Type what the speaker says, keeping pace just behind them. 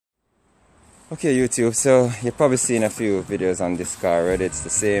Okay, YouTube, so you've probably seen a few videos on this car already. It's the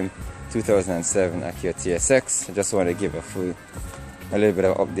same 2007 Acura TSX. I just want to give a little bit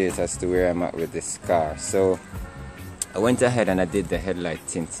of update as to where I'm at with this car. So I went ahead and I did the headlight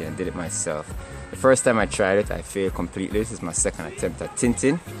tinting. I did it myself. The first time I tried it, I failed completely. This is my second attempt at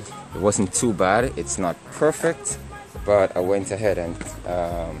tinting. It wasn't too bad. It's not perfect, but I went ahead and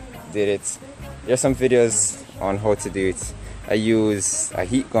did it. There's some videos on how to do it. I use a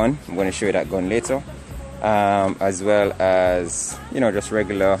heat gun. I'm going to show you that gun later, as well as, just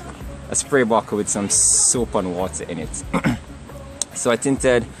regular a spray bottle with some soap and water in it. So I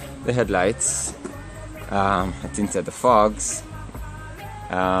tinted the headlights, I tinted the fogs,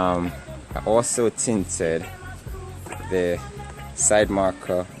 I also tinted the side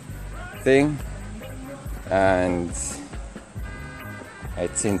marker thing, and I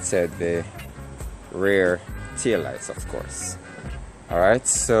tinted the rear tail lights, of course. Alright,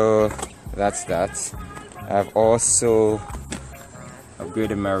 so that's that. I've also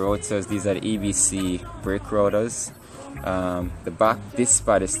upgraded my rotors. These are the EBC brake rotors. The back disc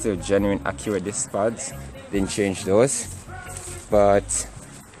pad is still genuine Acura disc pads. Didn't change those, but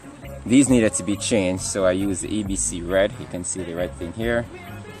these needed to be changed, so I used the EBC red. You can see the red thing here,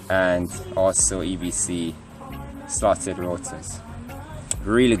 and also EBC slotted rotors.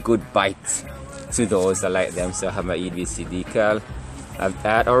 Really good bite to those. I like them, so I have my EBC decal. I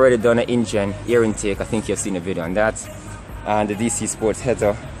had already done an engine air intake. I think you've seen a video on that. And the DC Sports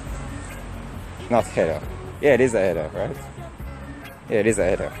header. Not header. Yeah, it is a header, right? Yeah, it is a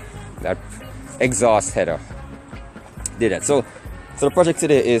header. That exhaust header. Did that. So the project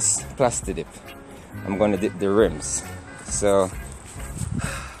today is Plasti-dip. I'm going to dip the rims. So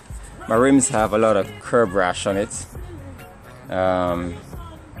my rims have a lot of curb rash on it.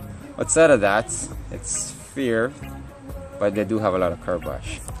 Outside of that, it's fair, but they do have a lot of curb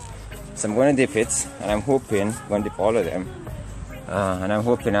rash. So I'm going to dip it, and I'm going to dip all of them, and I'm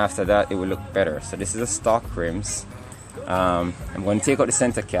hoping after that it will look better. So this is a stock rims. I'm going to take out the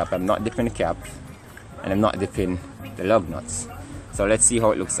center cap. I'm not dipping the cap, and I'm not dipping the lug nuts. So let's see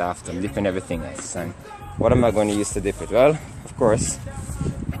how it looks after. I'm dipping everything else. And what am I going to use to dip it? Well, of course,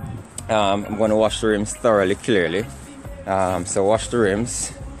 I'm going to wash the rims thoroughly, clearly. So wash the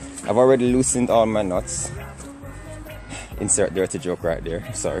rims. I've already loosened all my nuts. Insert dirty joke right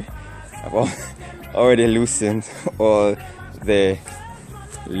there. Sorry. I've already loosened all the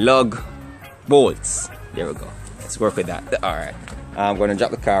lug bolts. There we go. Let's work with that. Alright. I'm going to drop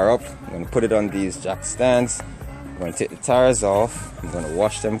the car up. I'm going to put it on these jack stands. I'm going to take the tires off. I'm going to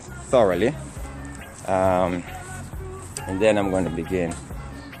wash them thoroughly. And then I'm going to begin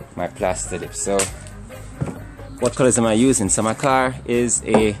my Plasti-dip. So what colors am I using? So my car is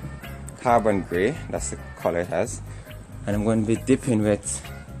a carbon gray. That's the color it has. And I'm going to be dipping with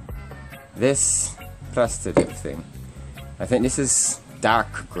this Plasti-dip thing. I think this is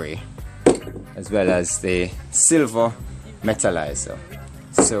dark gray, as well as the silver metallizer.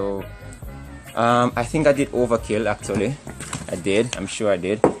 So I think I did overkill, actually. I did. I'm sure I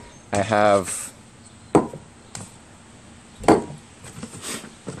did. I have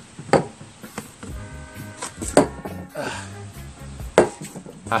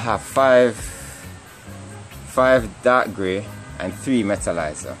five dark gray and 3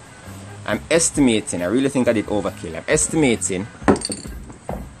 metallizer. I'm estimating, I really think I did overkill. I'm estimating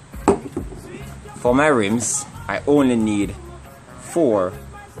for my rims I only need 4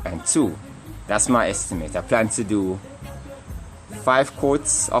 and 2. That's my estimate. I plan to do 5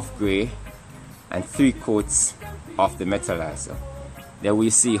 coats of gray and 3 coats of the metallizer. Then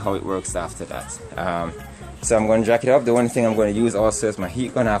we'll see how it works after that. So I'm going to jack it up. The one thing I'm going to use also is my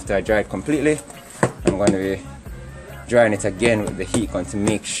heat gun. After I dry it completely, I'm going to be drying it again with the heat gun to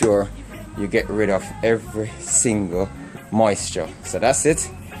make sure you get rid of every single moisture. So that's it.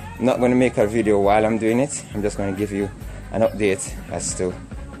 I'm not going to make a video while I'm doing it. I'm just going to give you an update as to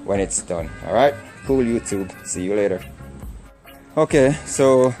when it's done. Alright, cool YouTube. See you later. Okay,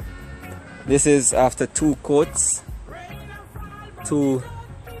 so this is after 2 coats. The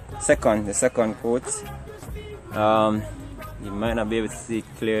second coat. You might not be able to see it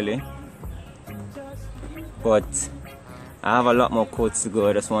clearly, but I have a lot more coats to go.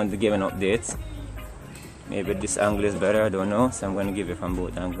 I just wanted to give an update. Maybe this angle is better, I don't know, so I'm going to give it from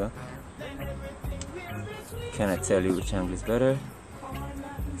both angles. Can I tell you which angle is better?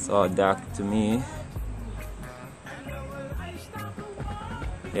 It's all dark to me.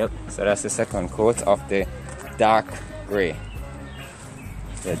 Yep, so that's the second coat of the dark gray.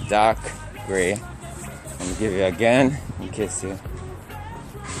 The dark gray. Let me give you again in case you've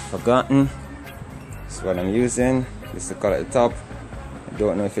forgotten. This is what I'm using. This is the color at the top. I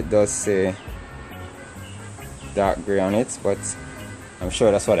don't know if it does say dark gray on it, but I'm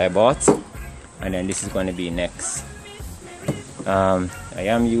sure that's what I bought. And then this is going to be next. I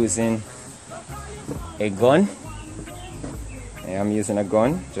am using a gun.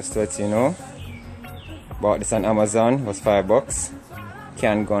 Just to let you know. Bought this on Amazon, it was $5.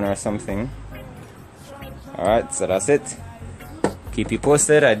 Can gun or something. Alright, so that's it. Keep you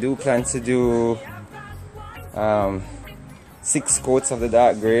posted. I do plan to do 6 coats of the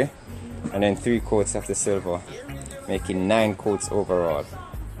dark gray and then 3 coats of the silver, making 9 coats overall.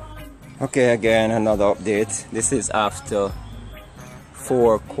 Okay, again another update. This is after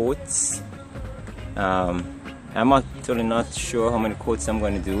 4 coats. I'm actually not sure how many coats I'm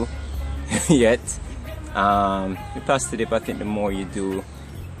going to do yet. The Plasti-dip, I think the more you do,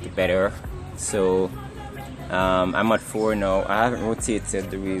 the better. So I'm at 4 now. I haven't rotated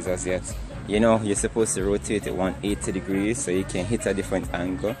the wheels as yet. You know, you're supposed to rotate it 180 degrees so you can hit a different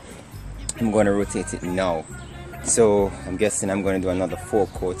angle. I'm going to rotate it now. So I'm guessing I'm going to do another 4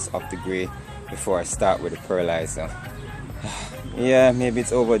 coats of the gray before I start with the pearlizer. Yeah, maybe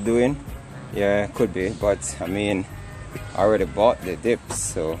it's overdoing. Yeah, could be, but I mean, I already bought the dips,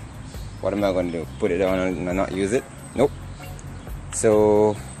 so what am I going to do? Put it down and not use it? Nope.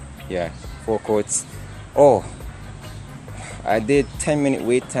 So yeah, 4 coats. Oh, I did 10-minute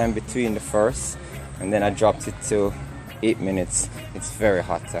wait time between the first, and then I dropped it to 8 minutes. It's very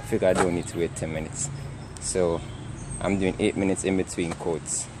hot. I figure I don't need to wait 10 minutes. So I'm doing 8 minutes in between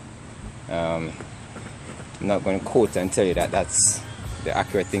coats. I'm not going to quote and tell you that that's the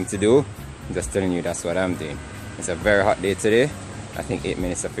accurate thing to do. I'm just telling you that's what I'm doing. It's a very hot day today. I think 8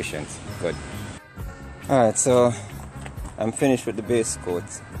 minutes sufficient. Good. Alright, so I'm finished with the base coat.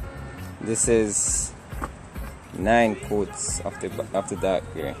 This is 9 coats of the dark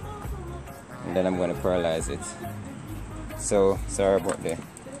gray, and then I'm going to pearlize it. So sorry about the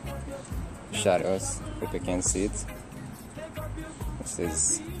shadows, hope you can see it. This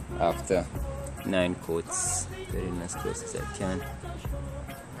is after 9 coats. Getting as close as I can.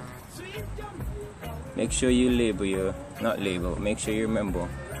 Make sure you make sure you remember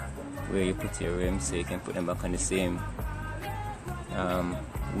where you put your rims so you can put them back on the same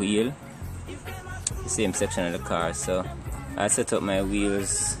wheel, the same section of the car. So I set up my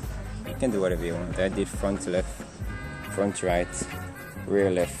wheels. You can do whatever you want. I did front left, front right,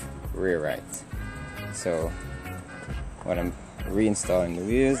 rear left, rear right. So when I'm reinstalling the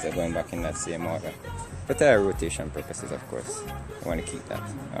wheels, they're going back in that same order. For tire rotation purposes, of course. I want to keep that.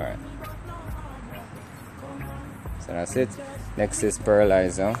 Alright. So that's it. Next is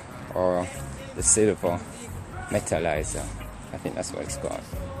pearlizer, or the silver metallizer. I think that's what it's called.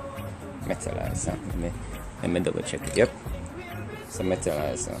 Metallizer. Let me double check it. Yep. It's a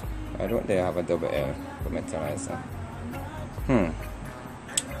metallizer. I don't think I have a double L for metallizer.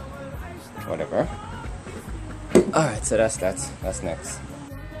 Whatever. Alright, so that's that. That's next.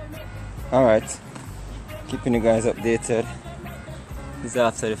 Alright. Keeping you guys updated. This is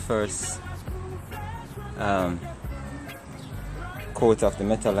after the first coat of the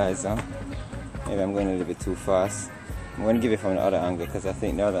metallizer. Maybe I'm going a little bit too fast. I'm going to give it from the other angle because I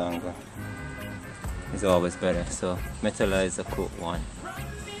think the other angle is always better. So metallizer coat 1.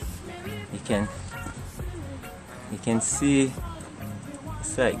 You can see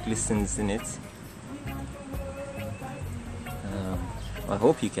it's like glistens in it. I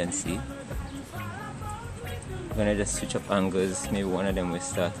hope you can see. I'm gonna just switch up angles. Maybe one of them will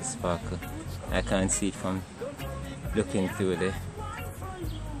start to sparkle. I can't see it from looking through the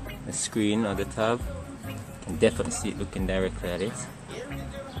screen or the tab. I can definitely see it looking directly at it.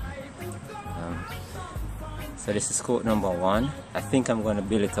 So this is coat number 1. I think I'm going to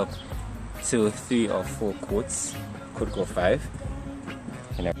build it up to 3 or 4 coats. Could go 5.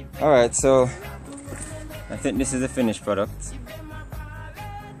 Alright, so I think this is the finished product.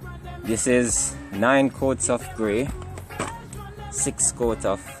 This is 9 coats of grey, 6 coats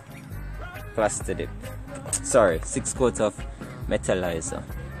of Plasti-dip. Sorry, 6 coats of metallizer.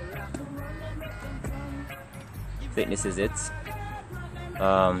 I think this is it.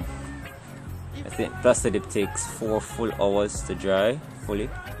 I think Plasti-dip takes 4 full hours to dry fully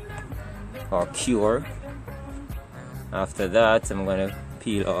or cure. After that, I'm gonna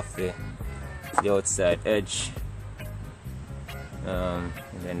peel off the outside edge, and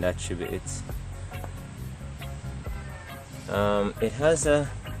then that should be it. It has a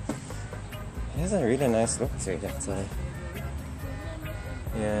really nice look to it, actually.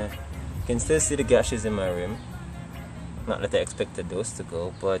 Yeah, you can still see the gashes in my rim. Not that I expected those to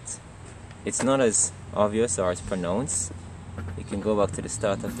go, but it's not as obvious or as pronounced. You can go back to the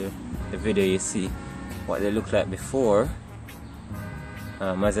start of the video, you see what they look like before.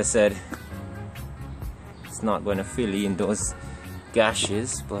 As I said, it's not going to fill in those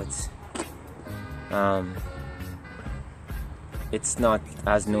gashes, but it's not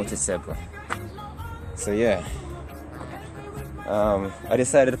as noticeable. So yeah, I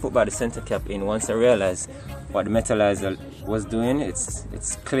decided to put back the center cap in once I realized what the metallizer was doing.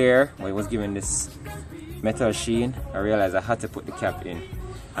 It's clear, but it was giving this metal sheen. I realized I had to put the cap in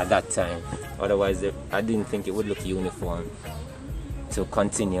at that time, otherwise I didn't think it would look uniform to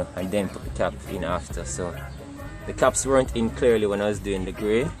continue and then put the cap in after. So the caps weren't in clearly when I was doing the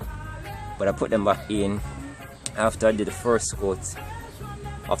grey, but I put them back in after I did the first coat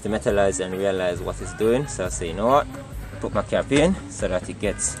of the metallizer and realized what it's doing. So I say, you know what, put my cap in so that it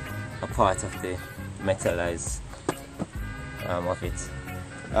gets a part of the metallized of it.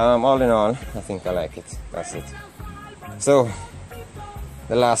 All in all, I think I like it. That's it. So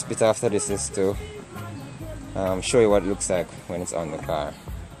the last bit after this is to show you what it looks like when it's on the car.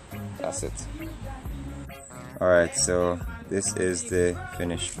 That's it. Alright, so this is the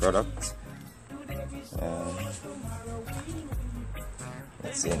finished product.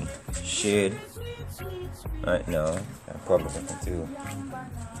 It's in shade right now. I'm probably going to do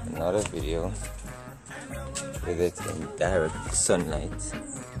another video with it in direct sunlight.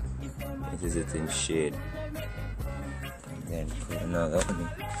 This is it in shade. And then put another one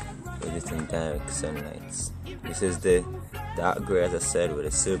with it in direct sunlight. This is the dark grey, as I said, with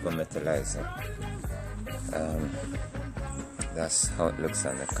a silver metallizer. That's how it looks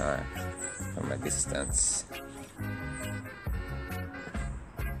on the car from a distance.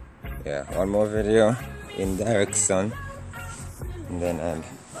 Yeah, one more video in direct sun, and then I'll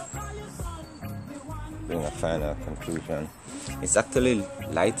bring a final conclusion. It's actually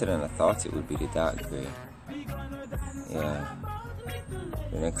lighter than I thought it would be, the dark grey. Yeah.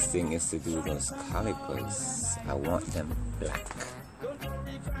 The next thing is to do those calipers. I want them black.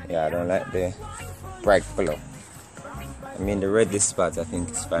 Yeah, I don't like the bright color. I mean, the red this spot, I think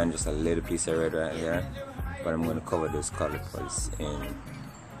it's fine, just a little piece of red right here. But I'm going to cover those calipers in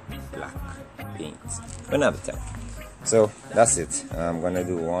black paint another time. So that's it. I'm going to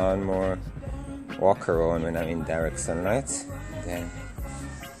do one more walk around when I'm in direct sunlight. Then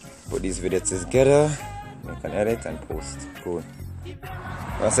put these videos together, make an edit and post. Cool.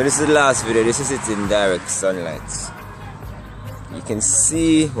 So this is the last video. This is it in direct sunlight. You can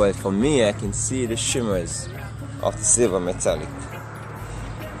see, well, for me, I can see the shimmers of the silver metallic.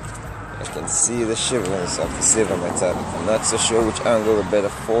 I can see the shimmers of the silver metallic. I'm not so sure which angle is better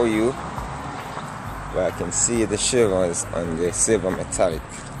for you, but I can see the shimmers on the silver metallic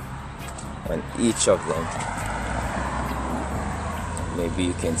on each of them. Maybe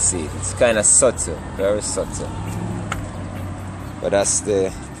you can see it. It's kind of subtle, very subtle. But that's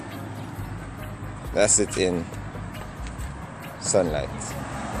it in sunlight.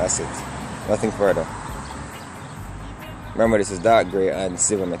 That's it. Nothing further. Remember, this is dark grey and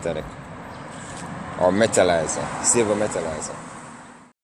silver metallic, or metallizer, silver metallizer.